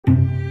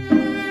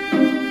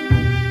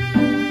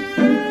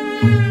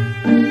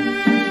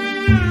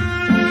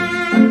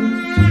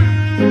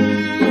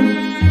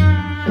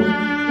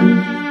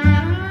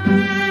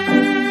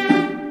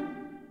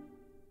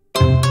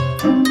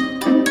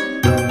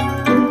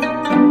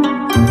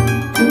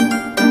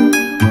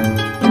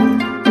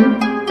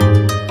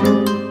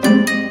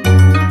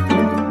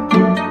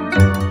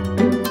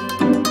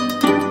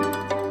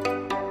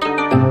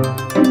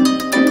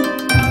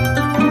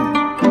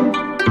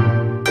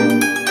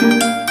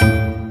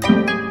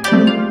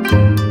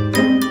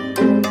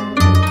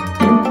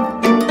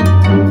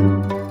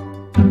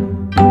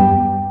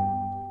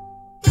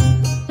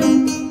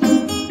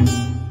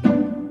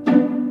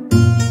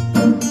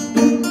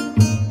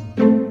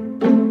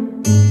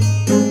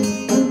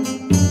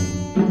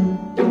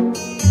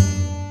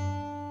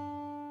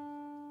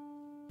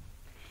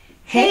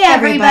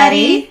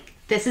everybody.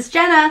 This is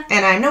Jenna.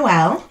 And I'm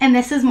Noelle. And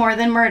this is More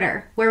Than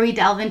Murder, where we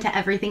delve into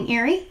everything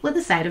eerie with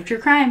a side of true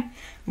crime.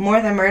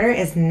 More Than Murder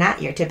is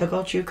not your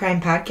typical true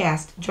crime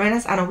podcast. Join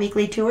us on a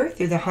weekly tour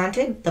through the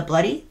haunted, the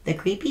bloody, the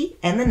creepy,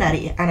 and the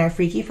nutty on our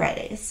Freaky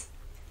Fridays.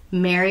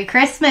 Merry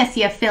Christmas,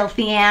 you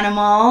filthy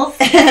animals.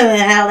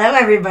 Hello,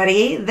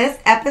 everybody. This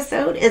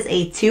episode is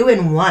a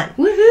 2-in-1.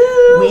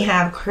 Woohoo! We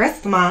have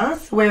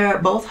Christmas, where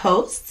both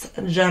hosts,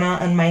 Jenna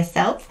and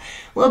myself,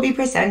 will be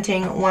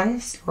presenting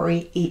one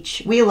story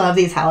each. We love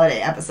these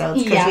holiday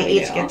episodes because we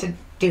each get to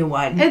do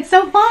one. It's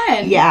so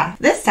fun. Yeah.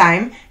 This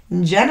time,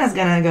 Jenna's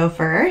going to go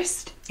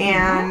first,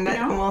 and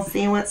we'll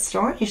see what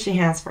story she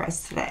has for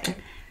us today.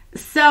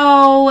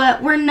 So,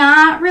 we're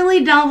not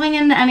really delving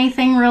into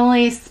anything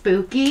really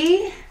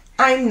spooky.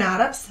 I'm not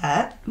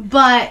upset.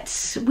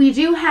 But we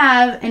do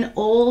have an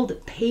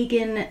old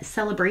pagan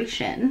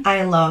celebration.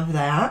 I love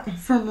that.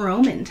 From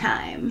Roman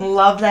time.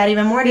 Love that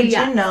even more. Did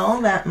you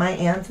know that my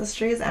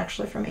ancestry is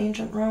actually from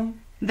ancient Rome?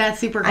 That's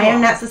super cool. I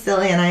am not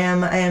Sicilian. I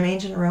am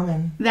ancient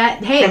Roman. From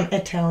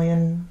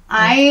Italian.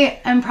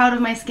 I am proud of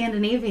my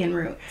Scandinavian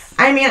roots.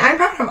 I mean, I'm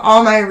proud of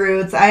all my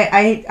roots.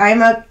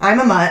 I'm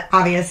a mutt,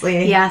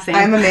 obviously. Yeah, same.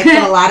 I'm a mix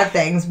of a lot of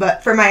things,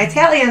 but for my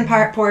Italian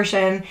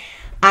portion,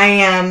 I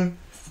am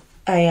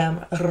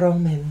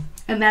Roman.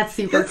 And that's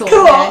super cool.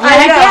 Cool.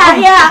 I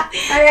know. Yeah.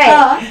 All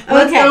right.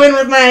 Let's go in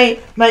with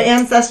my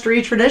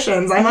ancestry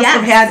traditions. I must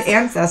have had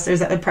ancestors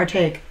that would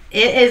partake.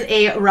 It is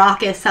a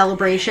raucous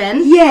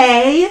celebration.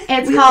 Yay.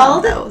 It's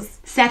called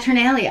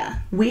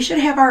Saturnalia. We should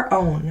have our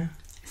own.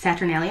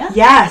 Saturnalia?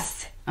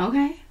 Yes.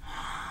 Okay.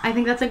 I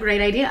think that's a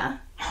great idea.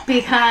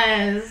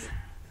 Because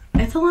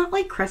it's a lot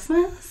like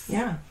Christmas.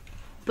 Yeah.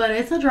 But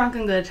it's a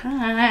drunken good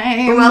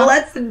time. Well,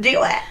 let's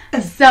do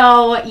it.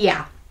 So,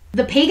 yeah.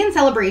 The pagan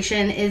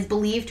celebration is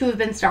believed to have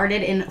been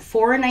started in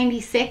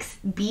 496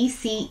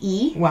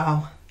 BCE.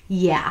 Wow.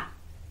 Yeah.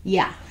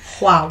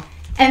 Wow.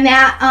 And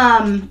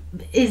that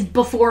is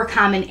before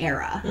Common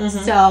Era.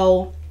 Mm-hmm.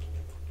 So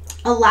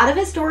a lot of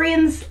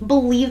historians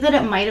believe that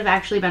it might have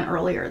actually been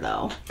earlier,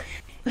 though.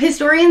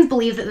 Historians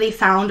believe that they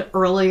found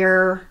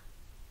earlier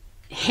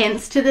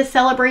hints to this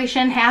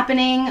celebration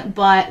happening,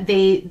 but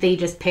they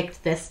just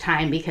picked this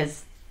time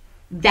because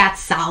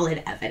that's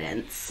solid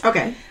evidence.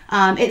 Okay.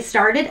 It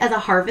started as a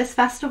harvest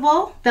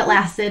festival that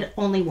lasted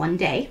only one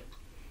day.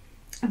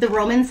 The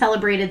Romans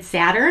celebrated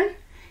Saturn,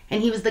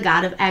 and he was the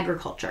god of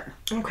agriculture.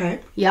 Okay.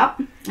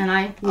 Yep. And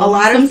I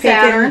love some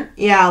Saturn.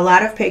 Yeah, a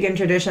lot of pagan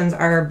traditions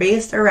are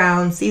based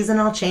around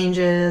seasonal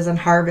changes and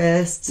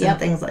harvests and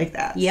things like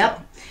that. Yep.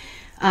 So.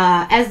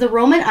 As the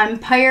Roman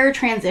Empire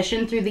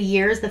transitioned through the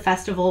years, the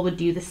festival would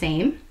do the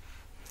same.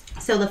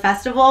 So the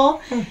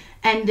festival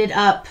ended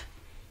up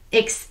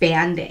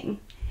expanding.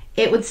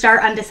 It would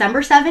start on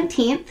December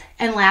 17th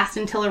and last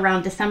until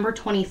around December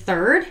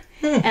 23rd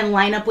and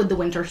line up with the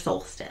winter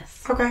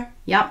solstice. Okay.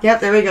 Yep.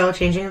 There we go.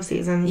 Changing of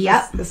seasons.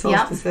 Yep. The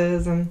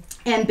solstices.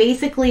 And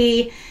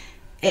basically,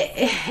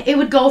 it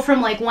would go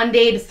from like 1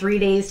 day to 3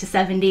 days to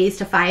 7 days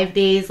to 5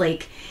 days.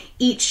 Like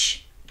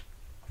each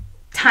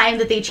time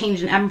that they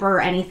changed an emperor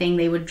or anything,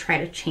 they would try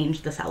to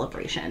change the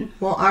celebration.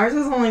 Well, ours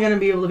is only going to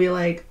be able to be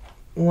like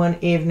one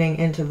evening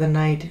into the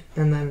night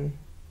and then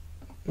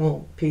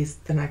peace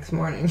the next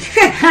morning.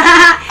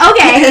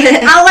 Okay,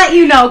 I'll let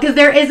you know because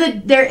there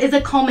is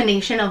a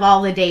culmination of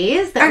all the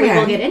days that we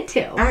will get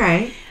into. All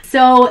right.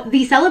 So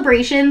the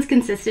celebrations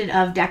consisted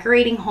of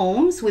decorating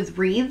homes with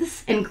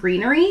wreaths and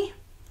greenery,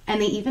 and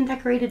they even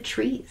decorated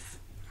trees.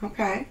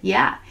 Okay.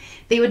 Yeah,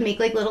 they would make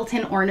like little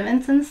tin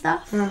ornaments and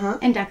stuff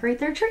and decorate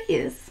their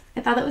trees.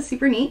 I thought that was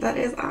super neat. That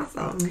is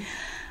awesome.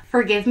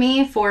 Forgive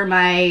me for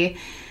my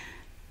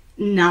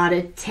not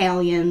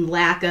Italian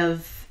lack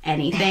of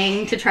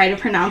anything to try to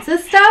pronounce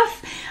this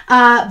stuff.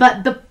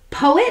 But the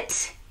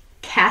poet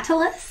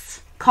Catullus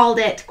called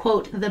it,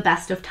 quote, the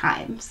best of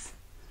times.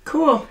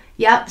 Cool.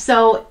 Yep.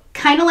 So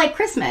kind of like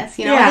Christmas,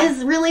 it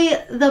is really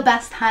the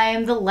best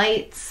time, the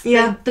lights,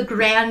 the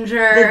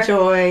grandeur. The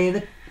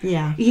joy.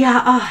 Yeah,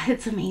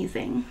 it's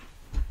amazing.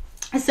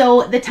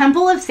 So the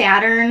Temple of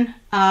Saturn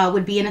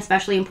would be an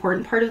especially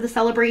important part of the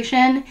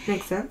celebration.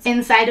 Makes sense.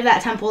 Inside of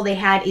that temple, they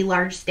had a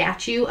large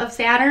statue of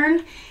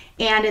Saturn.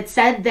 And it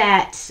said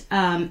that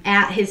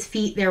at his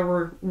feet there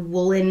were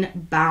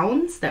woolen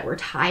bounds that were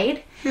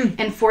tied.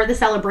 And for the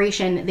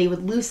celebration, they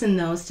would loosen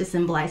those to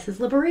symbolize his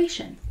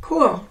liberation.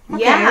 Cool.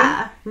 Okay.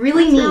 Yeah.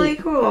 Really neat. Really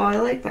cool. I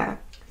like that.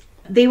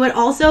 They would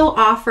also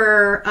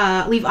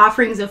leave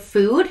offerings of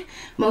food,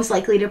 most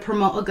likely to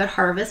promote a good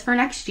harvest for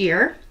next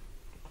year.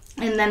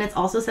 And then it's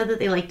also said that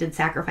they did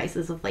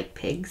sacrifices of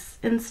pigs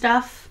and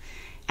stuff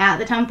at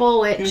the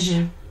temple, which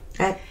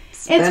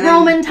it's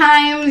Roman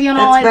times,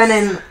 It's been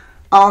in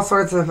all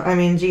sorts of,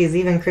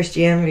 even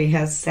Christianity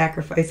has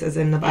sacrifices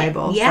in the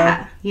Bible.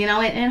 Yeah,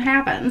 so. It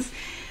happens.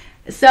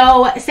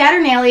 So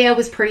Saturnalia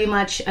was pretty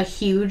much a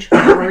huge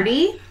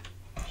party.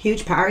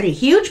 Huge party.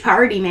 Huge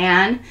party,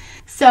 man.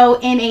 So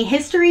in a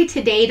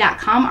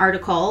historytoday.com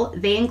article,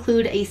 they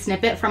include a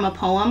snippet from a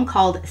poem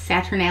called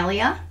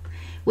Saturnalia,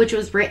 which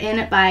was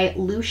written by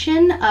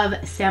Lucian of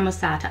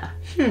Samosata.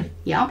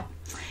 Yep.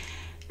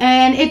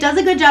 And it does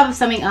a good job of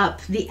summing up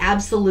the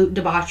absolute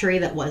debauchery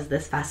that was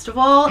this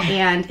festival,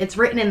 and it's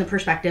written in the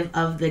perspective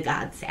of the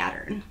god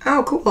Saturn.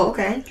 Oh, cool.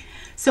 Okay.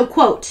 So,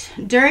 quote,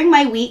 "During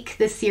my week,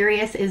 the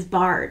serious is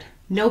barred.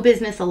 No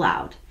business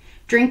allowed.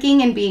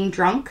 Drinking and being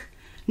drunk,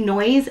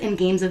 noise and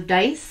games of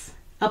dice,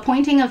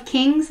 appointing of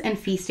kings and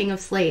feasting of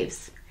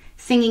slaves,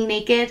 singing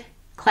naked,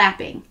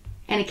 clapping,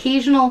 an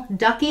occasional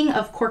ducking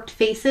of corked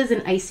faces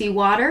in icy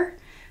water.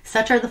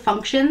 Such are the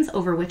functions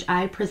over which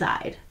I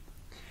preside."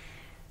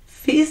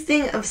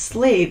 Feasting of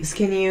slaves.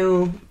 Can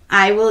you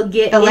I will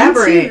get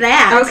elaborate into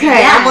that. Okay.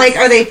 Yes. I'm like,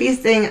 are they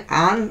feasting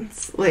on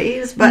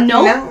slaves? But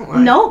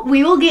no.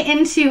 We will get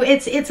into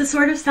it's a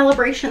sort of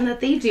celebration that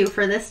they do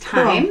for this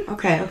time. Cool.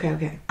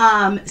 Okay.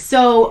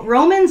 So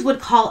Romans would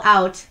call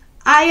out,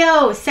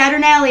 "Io,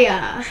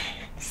 Saturnalia."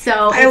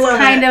 So it's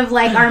kind of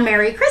like our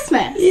Merry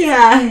Christmas.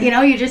 Yeah. You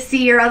know, you just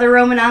see your other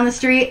Roman on the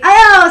street.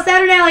 "Io,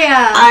 Saturnalia."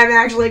 I'm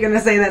actually going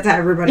to say that to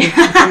everybody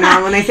from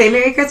now. When they say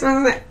Merry Christmas,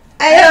 I'm like,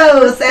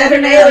 "Ayo,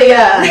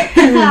 Saturnalia."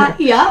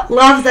 Yep.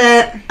 Loves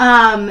it.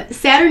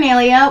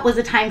 Saturnalia was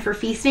a time for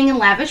feasting and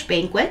lavish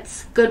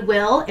banquets,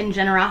 goodwill, and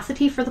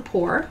generosity for the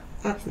poor.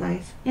 That's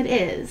nice. It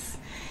is.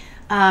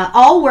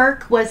 All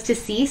work was to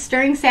cease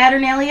during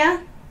Saturnalia,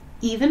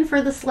 even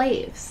for the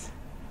slaves.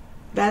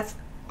 That's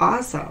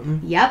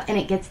awesome. Yep, and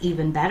it gets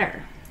even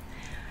better.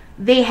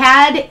 They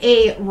had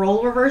a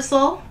role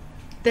reversal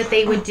that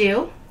they would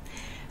do.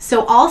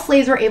 So all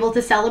slaves were able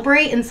to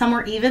celebrate, and some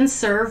were even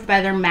served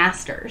by their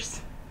masters.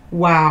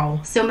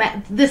 Wow. So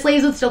the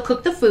slaves would still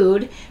cook the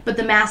food, but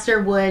the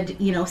master would,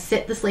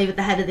 sit the slave at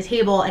the head of the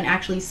table and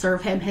actually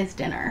serve him his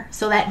dinner.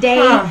 So that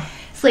day,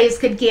 slaves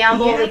could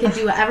gamble, they could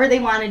do whatever they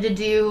wanted to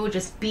do,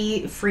 just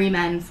be free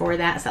men for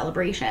that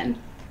celebration.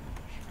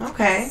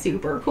 Okay.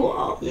 Super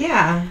cool.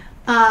 Yeah.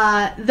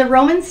 The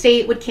Roman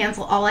state would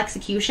cancel all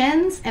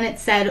executions, and it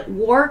said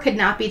war could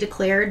not be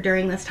declared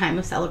during this time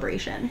of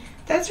celebration.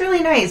 That's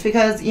really nice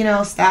because,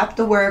 stop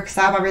the work,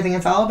 stop everything.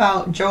 It's all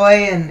about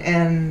joy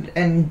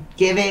and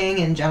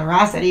giving and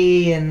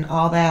generosity and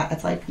all that.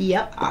 It's like,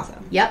 yep.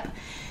 Awesome. Yep.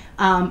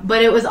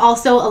 But it was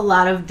also a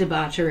lot of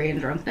debauchery and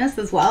drunkenness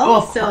as well.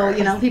 Oh, so,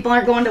 people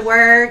aren't going to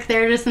work.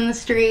 They're just in the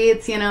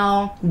streets,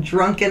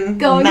 Drunken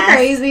going mess.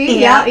 Crazy.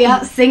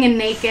 Yeah. Singing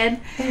naked.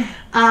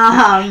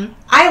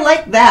 I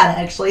like that,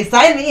 actually.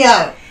 Sign me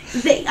up.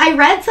 I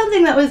read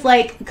something that was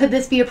like, could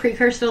this be a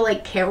precursor to,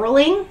 like,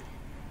 caroling?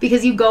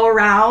 Because you go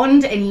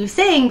around and you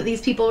sing, but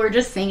these people were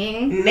just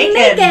singing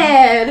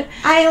naked.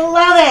 I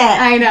love it.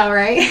 I know,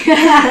 right?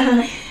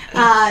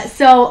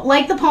 So,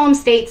 like the poem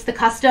states, the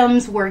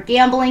customs were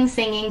gambling,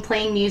 singing,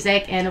 playing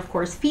music, and, of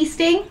course,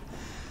 feasting.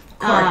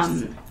 Of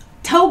course.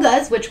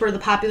 Togas, which were the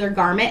popular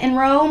garment in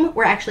Rome,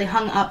 were actually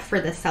hung up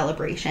for this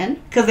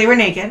celebration. Because they were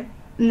naked.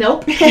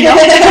 Nope. Not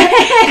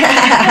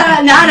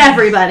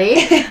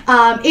everybody.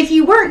 If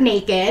you weren't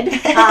naked,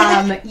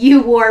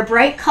 you wore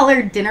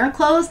bright-colored dinner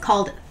clothes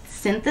called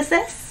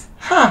synthesis.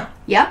 Huh.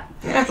 Yep. I'm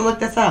going to have to look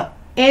this up.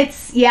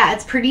 It's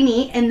pretty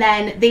neat. And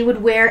then they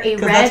would wear a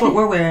red... that's what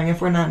we're wearing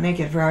if we're not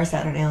naked for our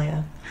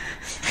Saturnalia.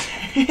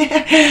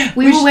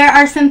 we will wear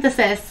our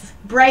synthesis,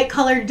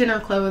 bright-colored dinner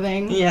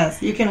clothing.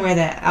 Yes, you can wear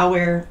that. I'll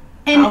wear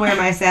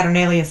my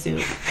Saturnalia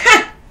suit.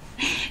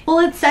 Well,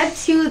 it said,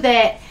 too,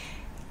 that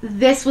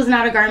this was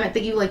not a garment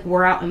that you, like,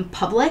 wore out in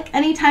public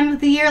any time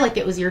of the year. Like,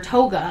 it was your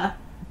toga,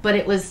 but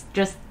it was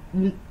just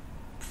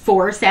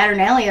for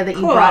Saturnalia that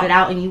you brought it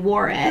out and you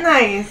wore it.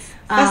 Nice.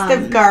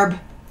 Festive garb.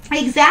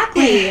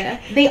 Exactly.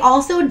 They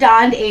also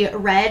donned a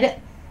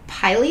red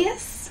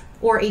pileus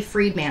or a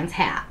freedman's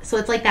hat. So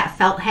it's like that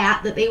felt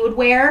hat that they would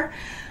wear.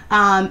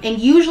 And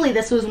usually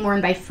this was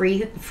worn by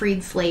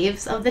freed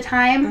slaves of the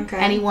time. Okay.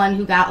 Anyone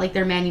who got, like,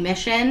 their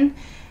manumission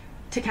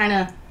to kind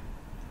of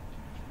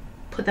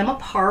put them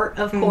apart,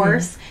 of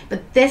course.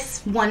 But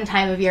this one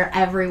time of year,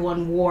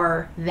 everyone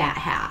wore that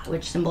hat,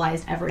 which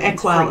symbolized everyone's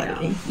equality.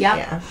 Freedom. Yep.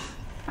 Yeah.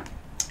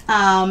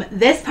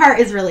 This part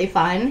is really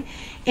fun.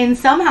 In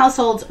some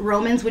households,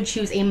 Romans would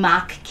choose a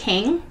mock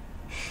king.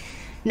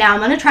 Now, I'm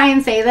going to try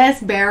and say this.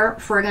 Bear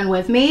friggin'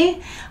 with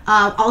me.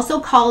 Also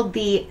called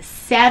the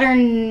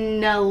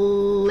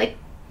Saturnalia.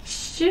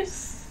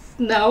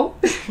 No.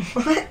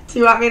 What? Do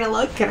you want me to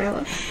look? Can I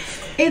look?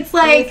 It's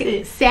like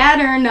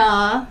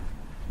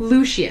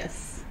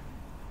Saturnalucius.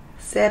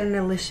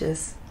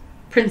 Saturnalicious.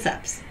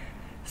 Princeps.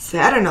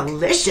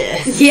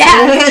 Saturnalicious.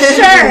 Yeah,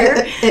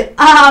 sure.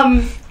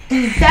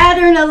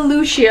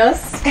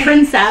 Saturnalucius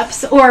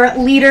Princeps, or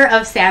leader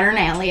of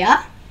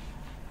Saturnalia.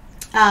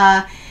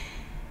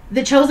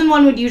 The chosen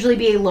one would usually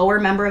be a lower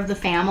member of the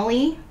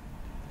family,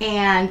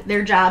 and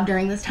their job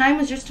during this time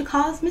was just to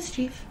cause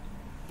mischief.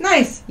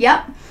 Nice.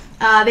 Yep.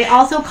 They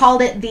also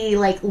called it the,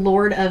 like,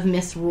 Lord of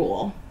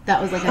Misrule. That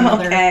was, like,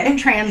 another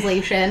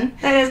translation.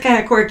 That is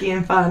kind of quirky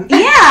and fun.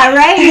 Yeah,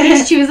 right? You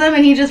just choose him,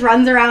 and he just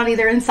runs around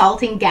either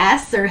insulting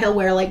guests, or he'll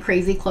wear, like,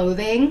 crazy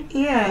clothing.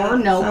 Yeah. Or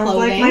no sounds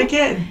clothing. Like my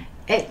kid.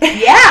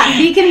 Yeah,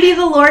 he can be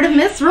the Lord of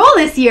Misrule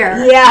this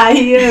year. Yeah,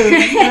 he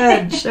is.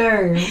 Good,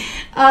 sure.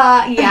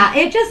 Yeah,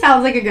 it just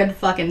sounds like a good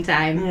fucking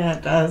time. Yeah,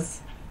 it does.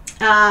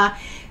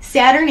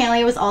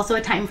 Saturnalia was also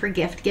a time for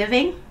gift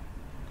giving.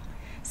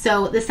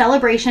 So the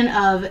celebration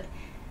of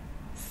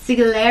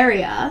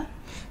Sigilleria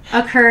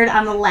occurred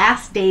on the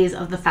last days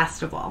of the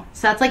festival.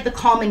 So that's like the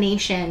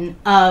culmination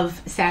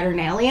of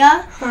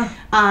Saturnalia.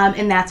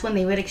 And that's when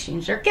they would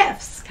exchange their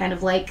gifts. Kind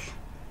of like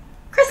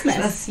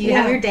Christmas. You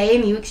have your day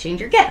and you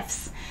exchange your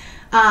gifts.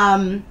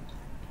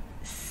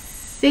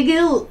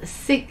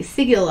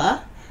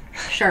 Sigilla,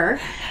 sure,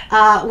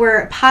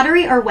 were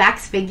pottery or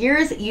wax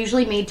figures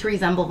usually made to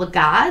resemble the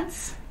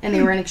gods, and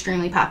they were an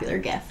extremely popular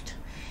gift.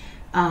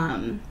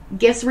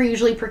 Gifts were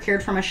usually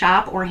procured from a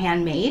shop or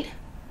handmade,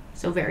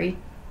 so very,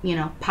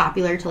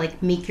 popular to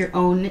like make your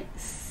own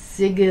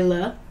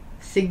sigilla.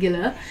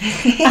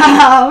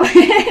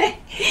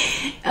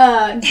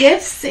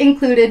 Gifts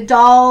included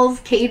dolls,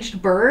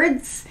 caged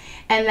birds,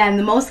 and then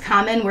the most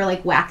common were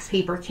like wax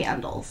paper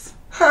candles.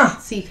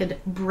 So you could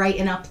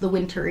brighten up the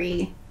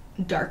wintry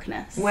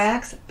darkness.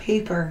 Wax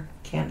paper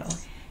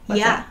candles.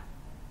 What's that?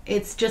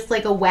 It's just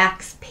like a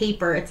wax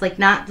paper. It's like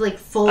not like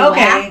full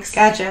wax.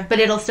 Gotcha. But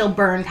it'll still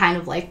burn kind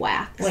of like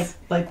wax.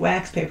 Like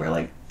wax paper,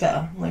 like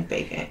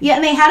baking. Yeah,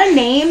 and they had a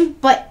name,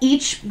 but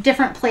each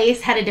different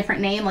place had a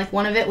different name. Like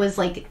one of it was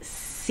like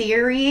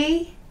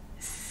Cerei,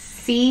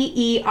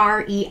 Cerei.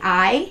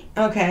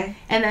 Okay.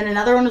 And then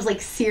another one was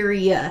like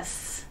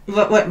Sirius.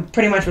 What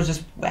pretty much was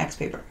just wax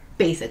paper.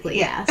 Basically,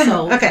 yeah.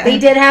 So they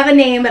did have a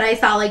name, but I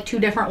saw like two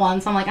different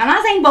ones. So I'm like, I'm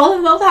not saying both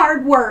of those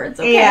hard words,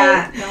 okay?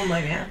 Yeah. No,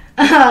 blame you.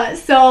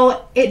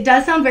 So it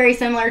does sound very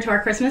similar to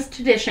our Christmas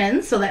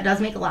traditions, so that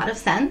does make a lot of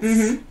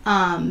sense.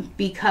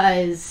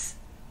 Because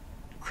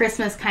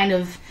Christmas kind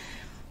of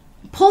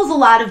pulls a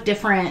lot of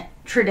different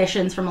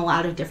traditions from a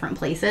lot of different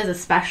places,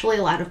 especially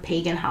a lot of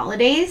pagan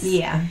holidays.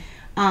 Yeah.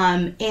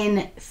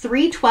 In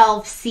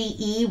 312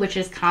 CE, which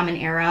is Common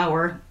Era,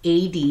 or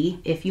AD,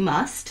 if you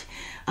must,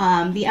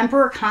 the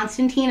Emperor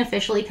Constantine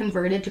officially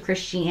converted to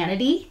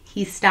Christianity.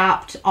 He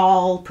stopped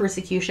all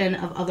persecution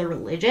of other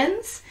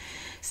religions.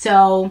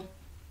 So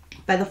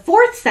by the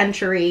 4th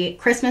century,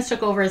 Christmas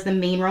took over as the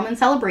main Roman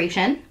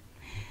celebration.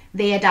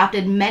 They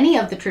adopted many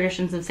of the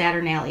traditions of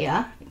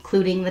Saturnalia,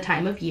 including the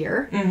time of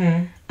year.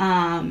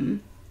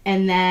 And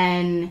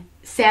then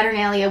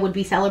Saturnalia would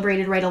be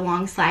celebrated right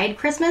alongside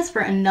Christmas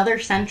for another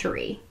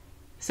century.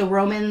 So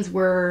Romans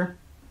were...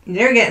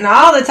 They're getting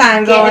all the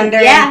time going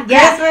during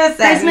Christmas,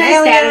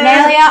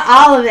 Saturnalia,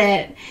 all of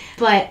it.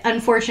 But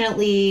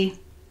unfortunately,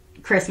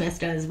 Christmas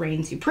does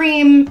reign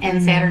supreme,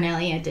 and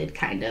Saturnalia did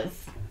kind of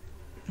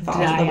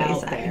die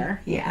out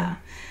there. Yeah.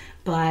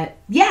 But,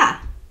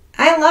 yeah.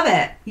 I love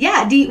it.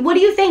 Yeah. What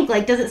do you think?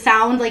 Like, does it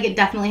sound like it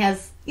definitely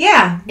has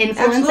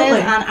influences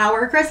on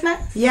our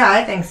Christmas? Yeah,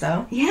 I think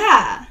so.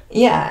 Yeah.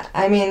 Yeah.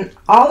 I mean,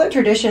 all the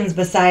traditions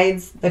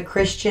besides the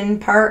Christian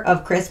part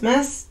of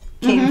Christmas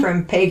came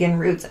from pagan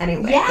roots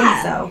anyway.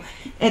 Yeah. So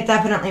it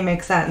definitely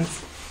makes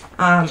sense.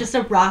 Just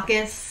a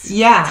raucous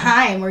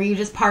time where you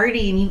just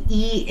party and you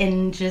eat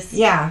and just...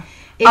 Yeah.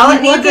 All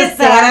it needs is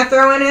Santa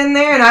thrown in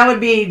there and I would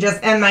be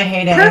just in my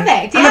heyday.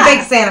 Perfect, I'm a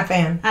big Santa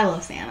fan. I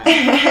love Santa.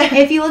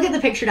 If you look at the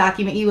picture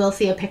document, you will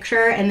see a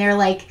picture and they're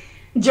like...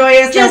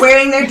 Joyous, they're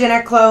wearing their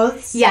dinner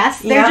clothes.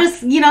 Yes, they're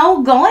just,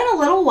 going a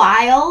little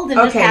wild and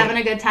just having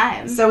a good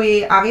time. So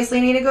we obviously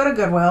need to go to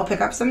Goodwill,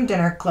 pick up some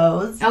dinner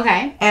clothes.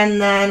 Okay.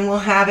 And then we'll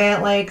have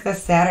it like the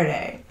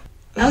Saturday.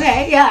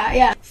 Okay,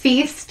 yeah.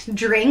 Feast,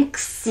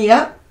 drinks.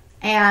 Yep.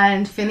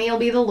 And Finney will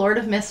be the Lord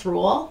of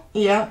Misrule.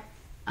 Yep.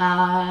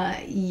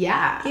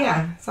 Yeah.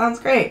 Yeah, sounds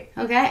great.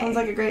 Okay. Sounds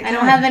like a great time. I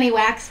don't have any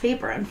wax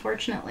paper,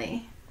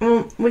 unfortunately.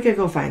 We could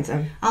go find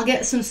some. I'll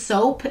get some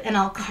soap and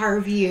I'll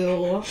carve you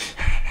a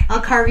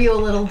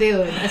little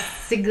dude. A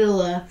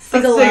sigilla.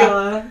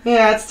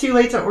 Yeah, it's too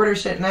late to order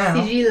shit now.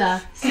 Sigilla?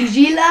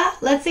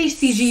 Let's say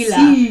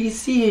sigilla.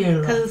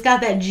 Sigilla. Because it's got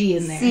that G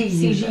in there.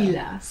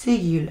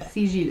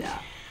 Sigilla.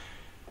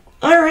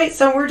 Alright,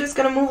 so we're just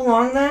going to move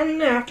along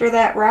then after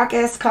that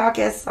raucous,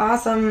 caucus,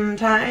 awesome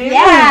time.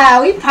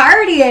 Yeah, we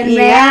partying, man.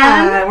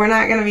 Yeah, we're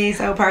not going to be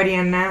so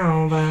partying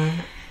now, but...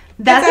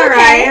 That's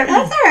alright.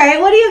 That's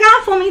alright. What do you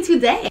got for me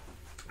today?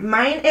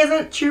 Mine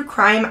isn't true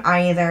crime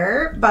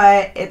either,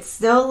 but it's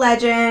still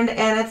legend,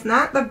 and it's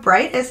not the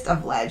brightest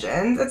of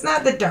legends. It's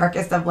not the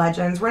darkest of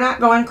legends. We're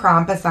not going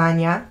Krampus on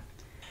ya.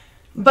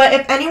 But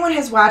if anyone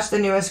has watched the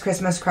newest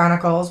Christmas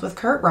Chronicles with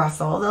Kurt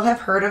Russell, they'll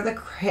have heard of the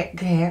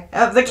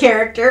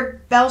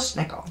character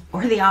Belsnickle.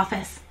 Or The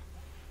Office.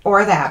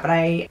 Or that, but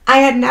I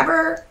had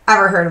never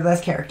ever heard of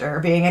this character,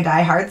 being a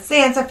diehard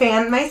Santa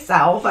fan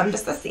myself. I'm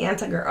just a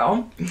Santa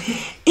girl.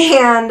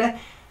 And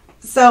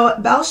so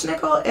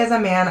Belsnickle is a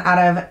man out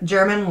of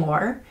German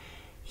lore.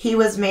 He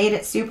was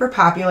made super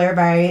popular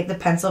by the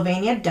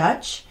Pennsylvania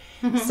Dutch.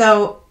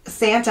 So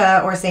Santa,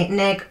 or Saint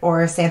Nick,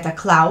 or Santa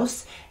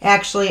Claus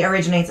actually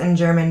originates in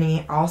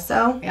Germany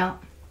also. Yeah.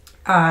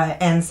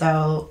 And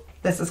so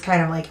this is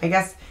kind of like, I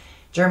guess...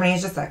 Germany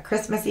is just a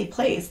Christmassy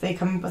place. They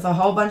come up with a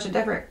whole bunch of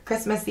different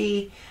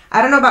Christmassy...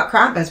 I don't know about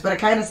Krampus, but it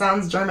kind of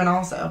sounds German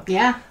also.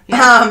 Yeah.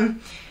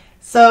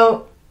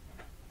 So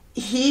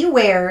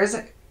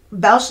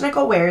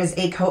Belsnickle wears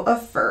a coat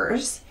of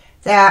furs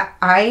that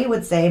I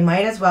would say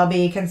might as well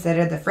be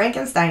considered the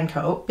Frankenstein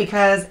coat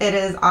because it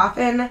is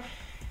often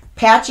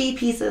patchy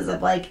pieces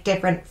of like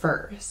different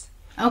furs.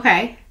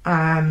 Okay.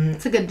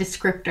 It's a good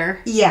descriptor.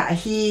 Yeah,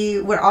 he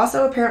would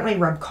also apparently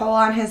rub coal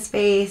on his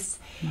face.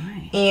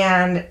 My.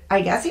 And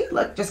I guess he would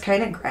look just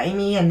kind of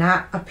grimy and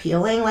not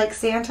appealing like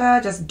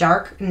Santa, just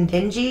dark and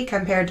dingy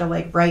compared to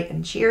like bright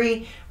and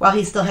cheery. While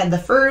he still had the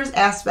furs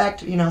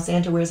aspect, you know,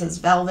 Santa wears his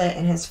velvet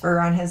and his fur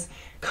on his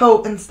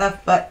coat and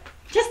stuff, but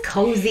just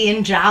cozy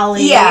and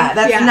jolly. Yeah,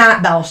 that's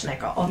not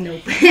Belsnickle.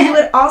 Nope. He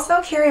would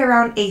also carry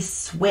around a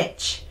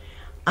switch.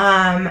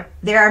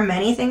 There are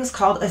many things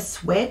called a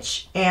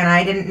switch, and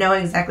I didn't know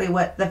exactly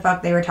what the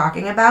fuck they were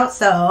talking about,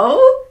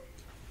 so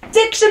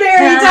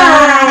dictionary time!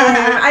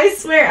 I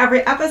swear,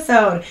 every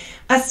episode.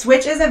 A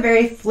switch is a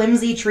very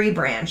flimsy tree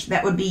branch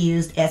that would be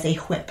used as a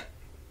whip.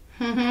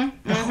 A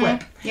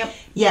whip. Yep.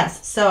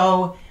 Yes,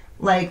 so,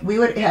 like, we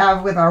would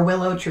have with our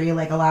willow tree,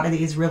 like, a lot of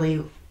these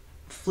really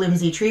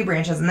flimsy tree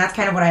branches, and that's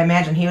kind of what I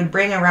imagine. He would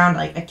bring around,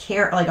 like,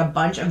 a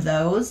bunch of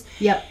those.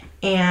 Yep.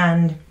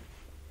 And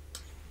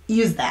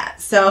use that.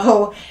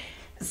 So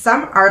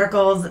some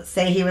articles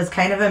say he was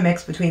kind of a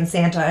mix between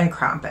Santa and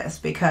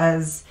Krampus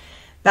because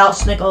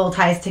Belsnickle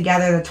ties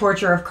together the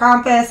torture of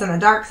Krampus and the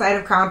dark side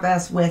of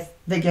Krampus with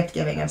the gift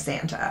giving of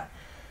Santa.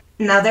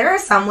 Now there are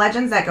some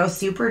legends that go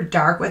super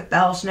dark with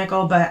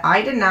Belsnickle, but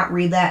I did not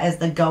read that as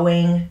the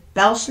going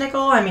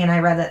Belsnickle. I mean, I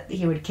read that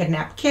he would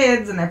kidnap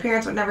kids and their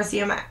parents would never see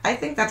him. I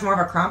think that's more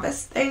of a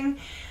Krampus thing.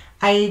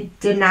 I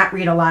did not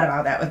read a lot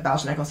about that with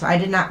Belsnickle, so I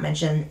did not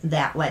mention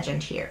that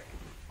legend here.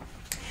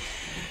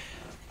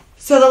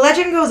 So the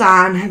legend goes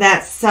on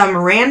that some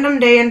random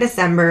day in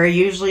December,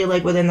 usually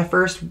like within the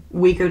first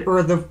week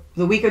or the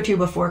week or two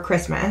before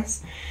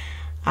Christmas,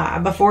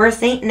 before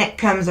St. Nick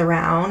comes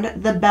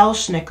around, the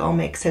Belsnickle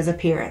makes his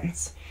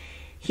appearance.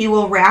 He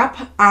will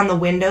rap on the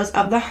windows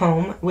of the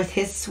home with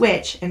his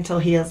switch until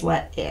he is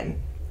let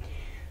in.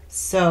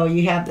 So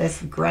you have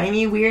this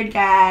grimy, weird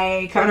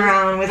guy coming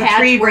around with a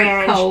tree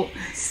branch,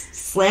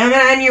 slamming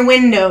on your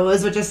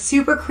windows, which is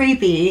super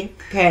creepy,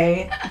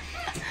 okay?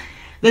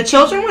 The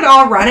children would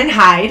all run and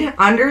hide,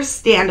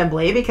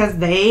 understandably, because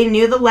they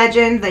knew the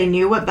legend, they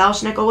knew what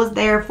Belsnickle was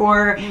there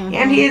for,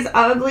 and he is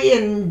ugly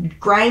and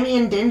grimy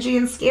and dingy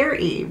and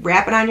scary,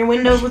 rapping on your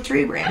windows with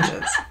tree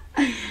branches.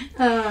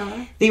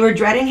 They were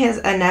dreading his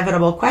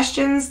inevitable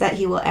questions that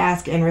he will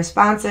ask in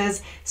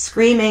responses,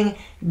 screaming,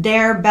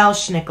 Der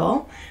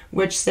Belsnickle,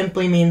 which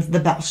simply means the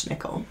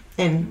Belsnickle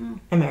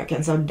in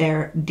American. So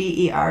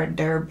D-E-R,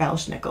 Der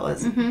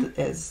Belsnickle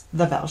is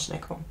the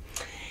Belsnickle.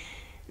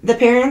 The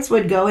parents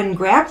would go and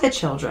grab the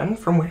children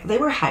from where they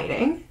were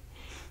hiding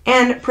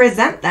and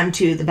present them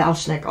to the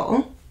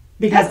Belsnickle.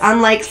 Because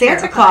unlike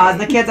Santa Claus,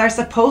 the kids are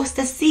supposed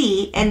to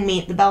see and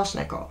meet the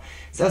Belsnickle.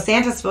 So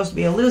Santa's supposed to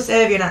be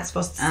elusive. You're not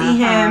supposed to see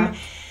him.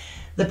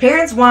 The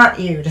parents want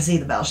you to see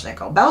the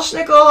Belsnickle.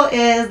 Belsnickle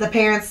is the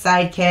parents'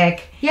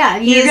 sidekick. Yeah,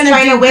 he's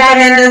trying to whip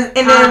them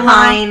into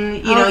line.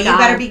 You know, you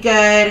better be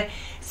good.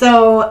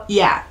 So,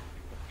 yeah.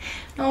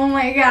 Oh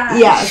my gosh.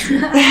 Yes.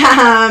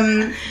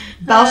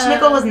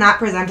 Belsnickle was not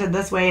presented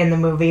this way in the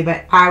movie,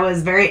 but I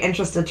was very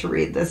interested to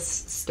read this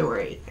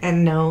story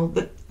and know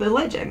the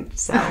legend.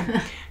 So,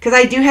 because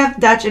I do have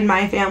Dutch in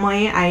my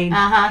family,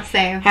 I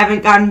same.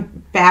 Haven't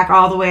gone back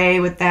all the way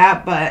with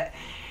that, but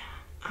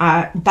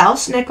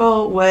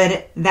Belsnickle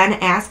would then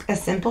ask a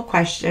simple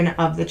question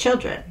of the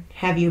children: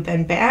 have you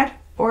been bad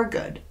or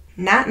good?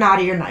 Not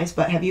naughty or nice,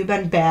 but have you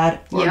been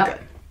bad or good?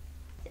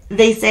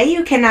 They say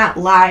you cannot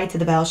lie to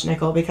the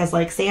Belsnickle because,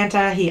 like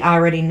Santa, he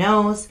already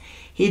knows.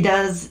 He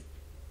does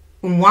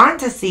want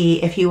to see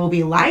if he will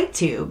be lied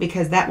to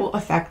because that will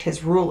affect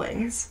his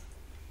rulings.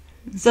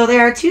 So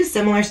there are two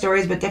similar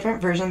stories but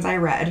different versions I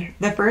read.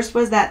 The first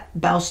was that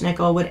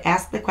Belsnickle would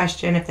ask the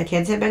question if the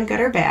kids have been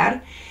good or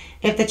bad.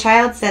 If the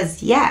child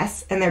says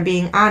yes and they're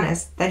being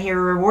honest, then he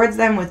rewards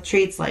them with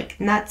treats like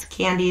nuts,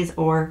 candies,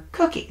 or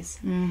cookies.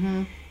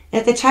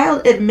 If the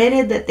child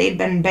admitted that they'd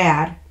been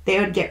bad, they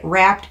would get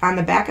rapped on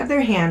the back of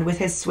their hand with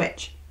his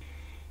switch.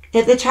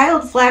 If the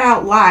child flat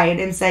out lied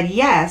and said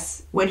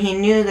yes when he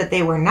knew that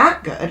they were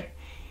not good,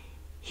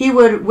 he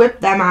would whip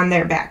them on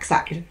their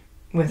backside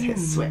with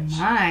his switch.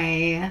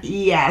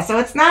 Yeah, so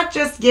it's not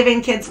just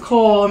giving kids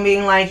coal and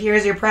being like,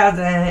 here's your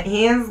present.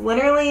 He is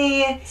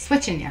literally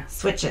switching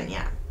you.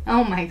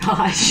 Oh my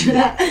gosh.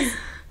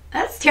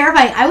 That's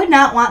terrifying. I would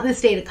not want this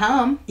day to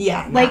come.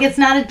 Yeah. No. Like, it's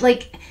not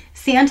like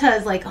Santa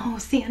is like, oh,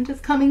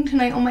 Santa's coming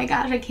tonight. Oh my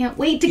gosh, I can't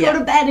wait to go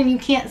to bed and you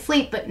can't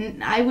sleep. But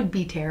I would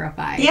be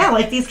terrified. Yeah,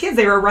 like these kids,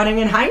 they were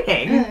running and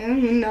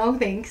hiding. No,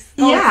 thanks.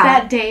 Oh, it's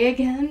that day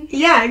again?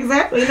 Yeah,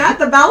 exactly. Not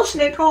the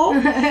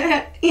Belsnickle.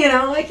 You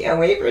know, I can't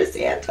wait for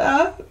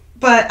Santa.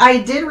 But I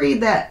did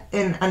read that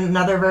in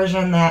another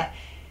version that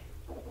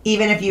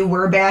even if you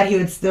were bad, he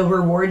would still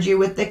reward you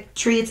with the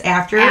treats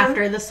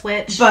after the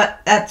switch.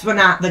 But that's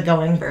not the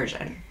going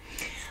version.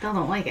 Still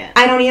don't like it.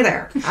 I don't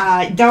either.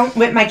 Don't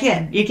whip my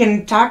kid. You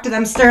can talk to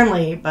them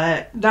sternly,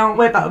 but don't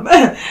whip them.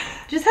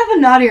 Just have a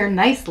naughty or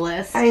nice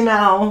list. I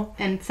know.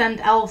 And send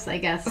elves, I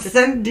guess.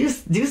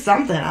 Do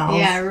something else.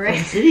 Yeah, right.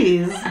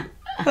 Jeez.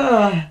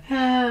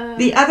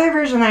 The other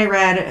version I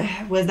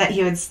read was that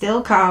he would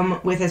still come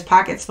with his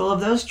pockets full of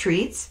those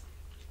treats.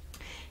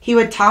 He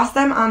would toss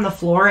them on the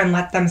floor and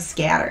let them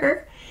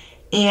scatter.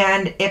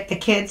 And if the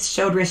kids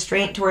showed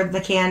restraint towards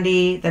the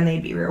candy, then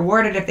they'd be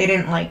rewarded. If they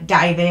didn't, like,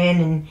 dive in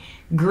and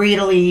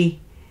greedily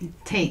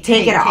take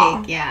it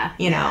all. Yeah.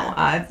 You know,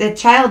 if the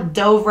child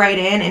dove right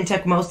in and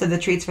took most of the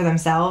treats for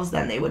themselves,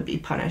 then they would be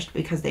punished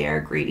because they are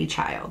a greedy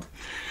child.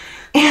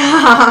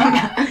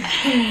 I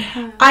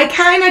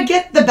kind of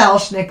get the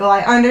Belsnickle.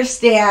 I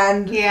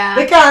understand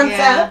the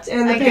concept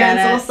and the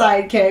parent's little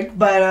sidekick,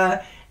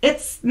 but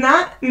it's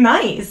not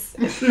nice.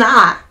 It's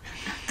not.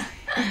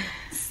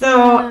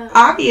 So,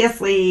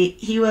 obviously,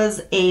 he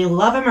was a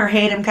love him or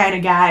hate him kind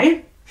of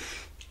guy.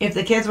 If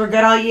the kids were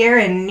good all year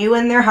and knew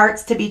in their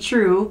hearts to be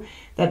true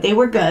that they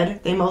were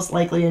good, they most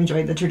likely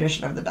enjoyed the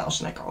tradition of the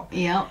Belsnickle.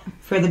 Yep.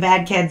 For the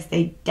bad kids,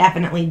 they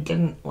definitely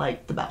didn't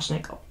like the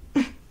Belsnickle.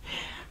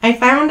 I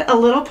found a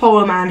little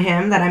poem on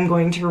him that I'm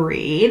going to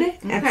read. Okay.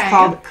 It's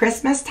called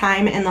Christmas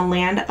Time in the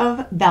Land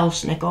of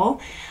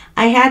Belsnickle.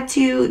 I had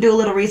to do a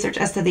little research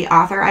as to the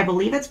author. I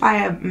believe it's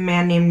by a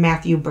man named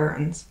Matthew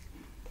Burns.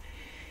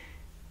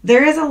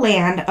 There is a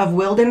land of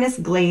wilderness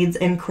glades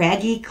and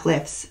craggy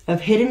cliffs, of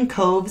hidden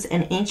coves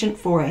and ancient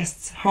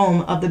forests,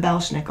 home of the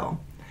Belsnickle.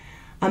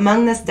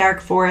 Among this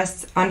dark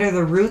forests, under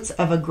the roots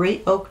of a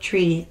great oak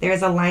tree, there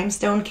is a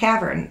limestone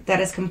cavern that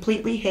is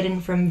completely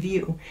hidden from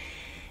view.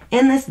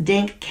 In this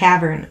dank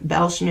cavern,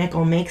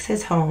 Belsnickle makes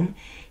his home.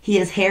 He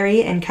is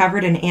hairy and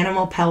covered in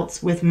animal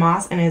pelts, with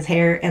moss in his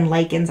hair and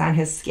lichens on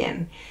his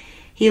skin.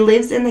 He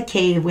lives in the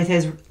cave with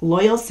his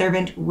loyal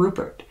servant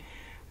Rupert.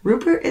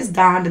 Rupert is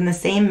donned in the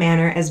same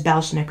manner as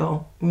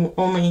Belsnickle,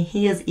 only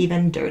he is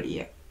even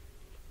dirtier.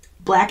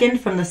 Blackened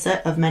from the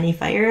soot of many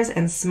fires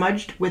and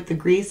smudged with the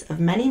grease of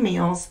many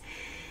meals,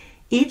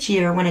 each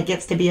year when it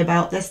gets to be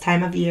about this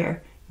time of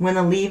year, when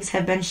the leaves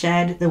have been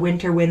shed, the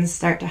winter winds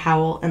start to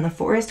howl, and the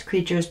forest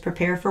creatures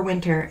prepare for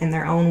winter in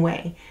their own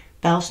way,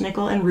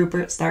 Belsnickle and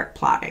Rupert start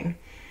plotting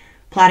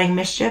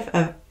mischief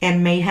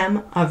and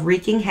mayhem of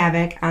wreaking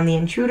havoc on the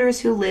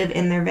intruders who live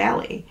in their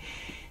valley.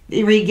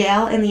 They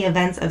regale in the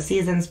events of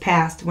seasons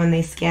past when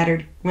they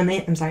scared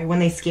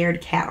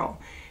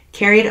cattle,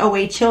 carried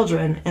away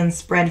children, and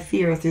spread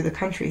fear through the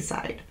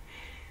countryside.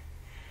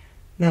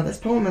 Now, this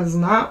poem is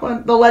not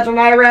what the legend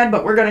I read,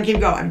 but we're going to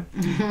keep going.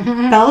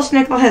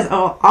 Belsnickle has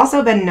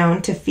also been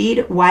known to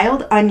feed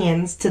wild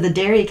onions to the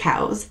dairy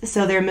cows,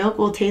 so their milk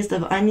will taste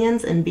of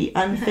onions and be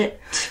unfit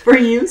for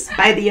use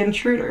by the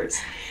intruders.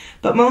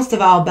 But most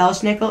of all,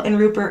 Belsnickle and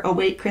Rupert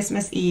await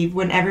Christmas Eve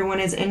when everyone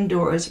is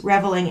indoors,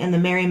 reveling in the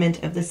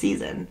merriment of the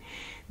season.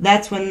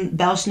 That's when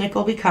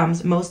Belsnickle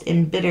becomes most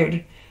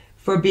embittered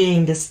for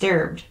being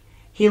disturbed.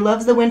 He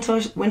loves the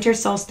winter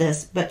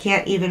solstice, but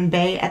can't even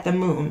bay at the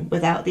moon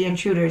without the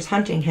intruders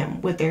hunting him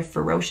with their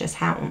ferocious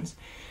hounds.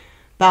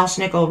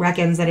 Belsnickle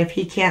reckons that if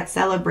he can't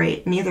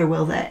celebrate, neither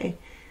will they.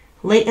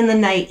 Late in the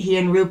night, he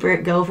and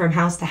Rupert go from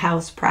house to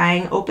house,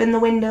 prying open the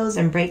windows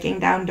and breaking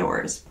down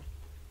doors.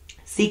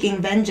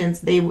 Seeking vengeance,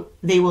 they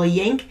will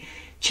yank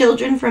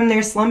children from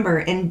their slumber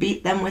and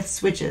beat them with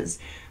switches.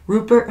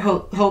 Rupert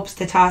hopes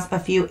to toss a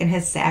few in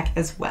his sack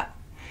as well.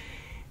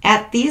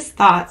 At these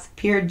thoughts,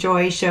 pure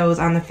joy shows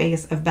on the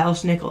face of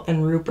Belsnickle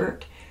and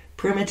Rupert.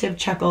 Primitive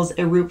chuckles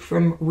erupt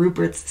from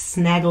Rupert's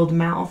snaggled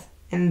mouth,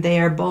 and they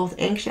are both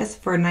anxious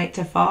for night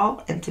to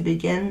fall and to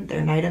begin their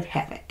night of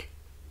havoc.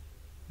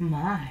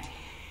 My.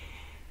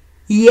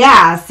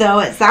 Yeah, so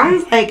it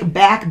sounds like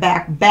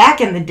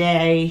back in the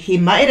day, he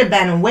might have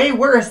been way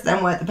worse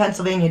than what the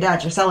Pennsylvania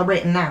Dutch are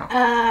celebrating now.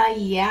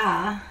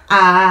 Yeah.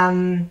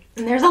 And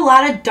there's a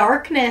lot of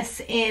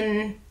darkness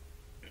in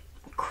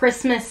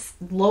Christmas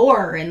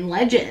lore and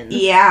legends.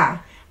 Yeah.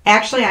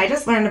 Actually, I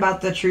just learned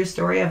about the true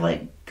story of,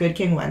 like, Good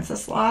King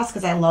Wenceslas,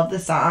 because I love the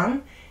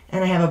song,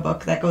 and I have a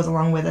book that goes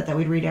along with it that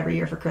we'd read every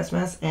year for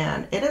Christmas,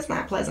 and it is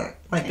not pleasant.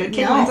 Like, Good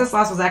King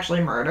Wenceslas was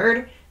actually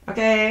murdered,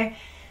 okay?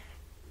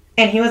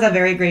 And he was a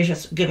very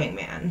gracious, giving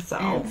man,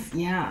 so...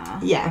 Yeah.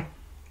 Yeah.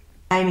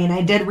 I mean,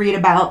 I did read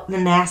about the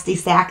nasty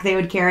sack they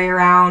would carry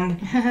around,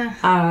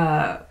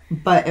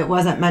 but it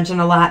wasn't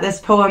mentioned a lot. This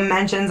poem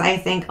mentions, I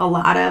think, a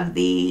lot of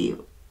the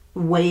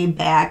way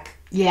back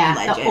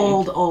legend.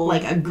 The old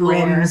like a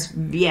Grimm's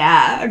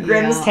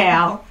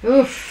tale.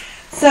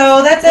 Oof.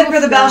 So that's it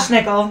for the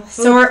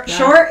Belsnickle.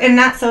 Short and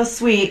not so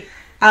sweet.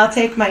 I'll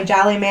take my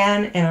jolly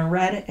man in a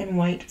red and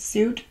white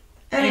suit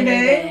any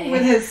day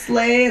with his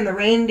sleigh and the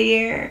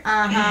reindeer.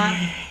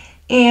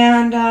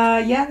 And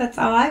that's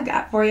all I've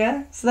got for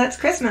you. So that's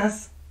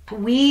Christmas.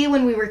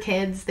 When we were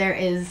kids, there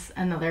is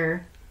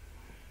another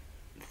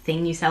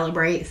thing you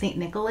celebrate, St.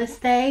 Nicholas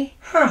Day.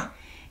 Huh.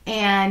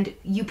 And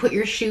you put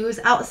your shoes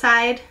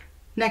outside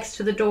next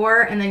to the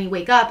door, and then you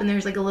wake up and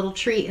there's like a little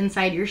treat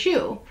inside your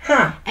shoe.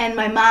 Huh. And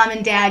my mom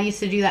and dad used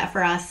to do that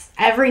for us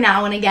every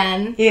now and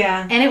again.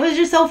 Yeah. And it was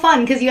just so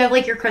fun because you have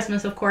like your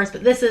Christmas, of course,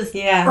 but this is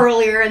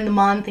earlier in the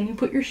month, and you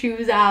put your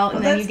shoes out,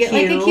 and then you get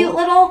like a cute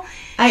little...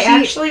 I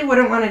actually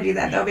wouldn't want to do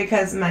that though,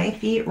 because my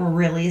feet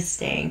really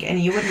stink, and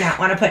you would not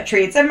want to put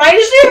treats in my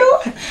shoe.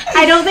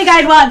 I don't think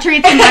I'd want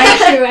treats in my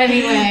shoe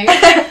anyway.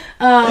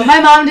 My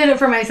mom did it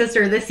for my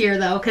sister this year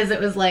though, because it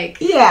was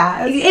like,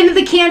 and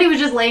the candy was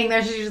just laying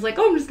there. So she was like,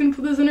 "Oh, I'm just gonna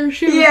put this in her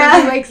shoe."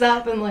 Yeah, she wakes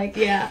up and like,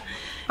 Oh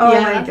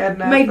my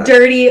goodness, my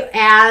dirty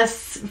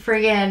ass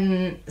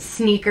friggin'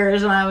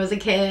 sneakers when I was a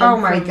kid. Oh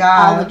my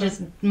god, all the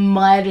just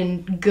mud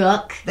and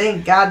guck.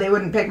 Thank God they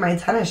wouldn't pick my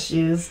tennis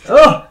shoes.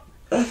 Ugh.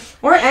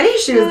 Or any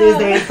shoes these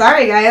days.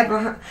 Sorry, guys.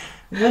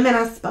 Women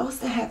are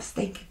supposed to have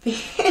stinky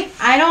feet.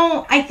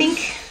 I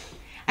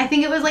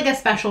think it was like a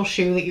special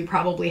shoe that you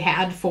probably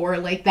had for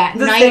like that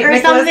night or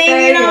something,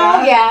 you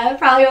know? Yeah, it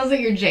probably wasn't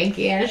your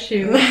janky ass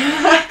shoe.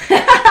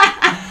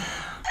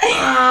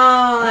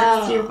 Oh,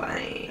 that's too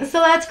funny. So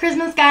that's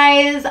Christmas,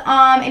 guys.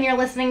 And you're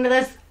listening to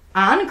this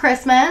on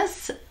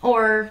Christmas,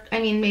 or I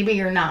mean, maybe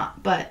you're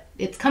not, but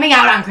it's coming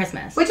out on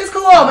Christmas, which is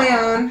cool,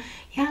 man.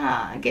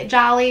 Yeah, get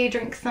jolly,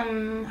 drink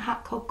some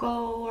hot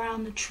cocoa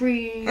around the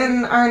tree.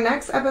 And our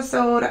next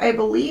episode, I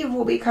believe,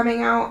 will be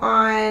coming out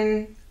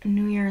on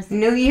New Year's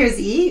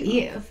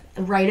Eve.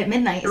 Right at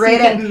midnight. Right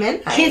at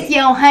midnight. Kiss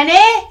yo honey,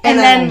 and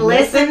then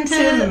listen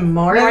to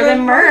More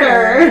Than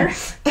Murder.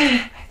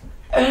 Perfect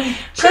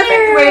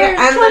way to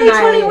end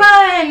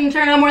 2021.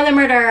 Turn on More Than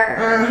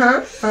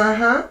Murder.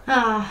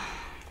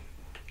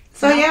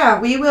 So yeah,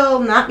 we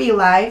will not be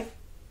live.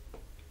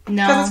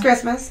 No. Because it's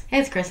Christmas.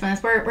 It's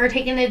Christmas. We're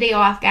taking a day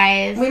off,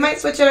 guys. We might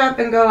switch it up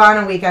and go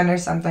on a weekend or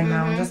something,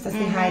 though, just to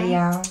say hi to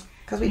y'all.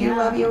 Because we do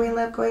love you. We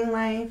love going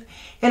live.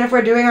 And if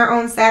we're doing our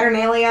own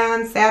Saturnalia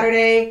on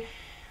Saturday,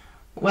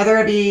 whether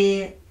it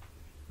be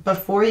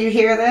before you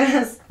hear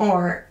this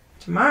or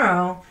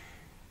tomorrow,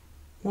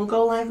 we'll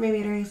go live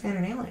maybe during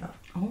Saturnalia.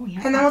 Oh,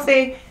 yeah. And then we'll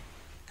say,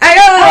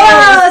 Saturnalia!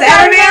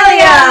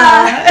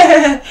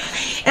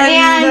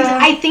 and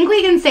I think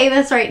we can say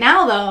this right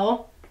now,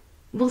 though.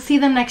 We'll see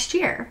them next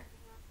year.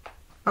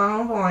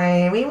 Oh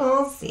boy, we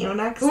will see you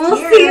next year. We'll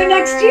see you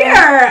next year.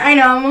 I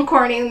know, I'm a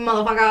corny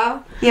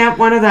motherfucker. Yeah,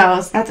 one of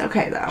those. That's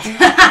okay, though.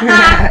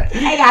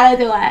 I gotta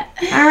do it.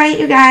 All right,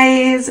 you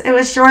guys. It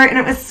was short and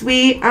it was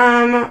sweet.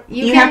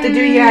 You have to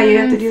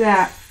do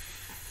that.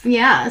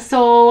 Yeah,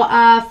 so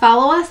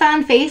follow us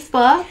on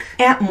Facebook.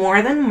 At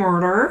More Than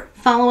Murder.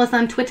 Follow us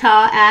on Twitter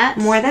at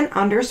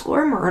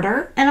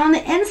more_than_murder. And on the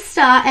Insta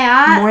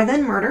at More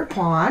Than Murder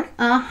Pod.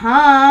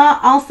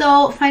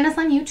 Also, find us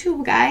on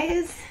YouTube,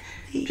 guys.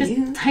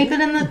 Just type it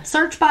in the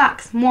search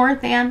box. More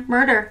Than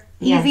Murder.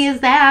 Easy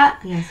as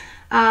that. Yes.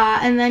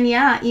 And then,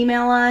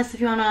 email us if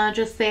you want to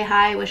just say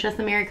hi, wish us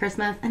a Merry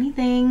Christmas,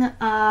 anything.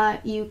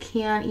 You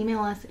can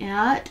email us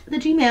at the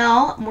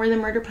Gmail,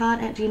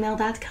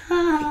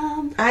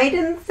 morethanmurderpod@gmail.com. I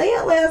didn't say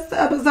it last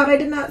episode. I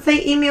did not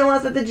say email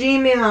us at the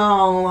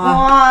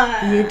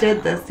Gmail. You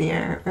did this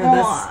year. Or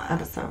this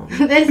episode.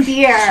 This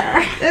year.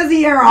 This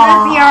year.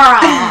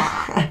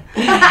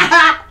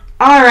 All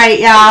right,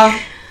 y'all.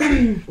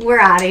 We're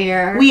out of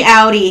here. We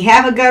outie.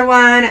 Have a good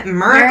one.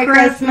 Merry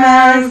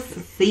Christmas.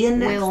 See you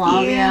next year. We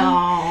love you.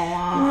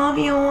 Love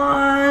you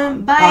all.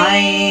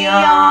 Bye.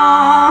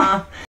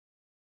 Bye.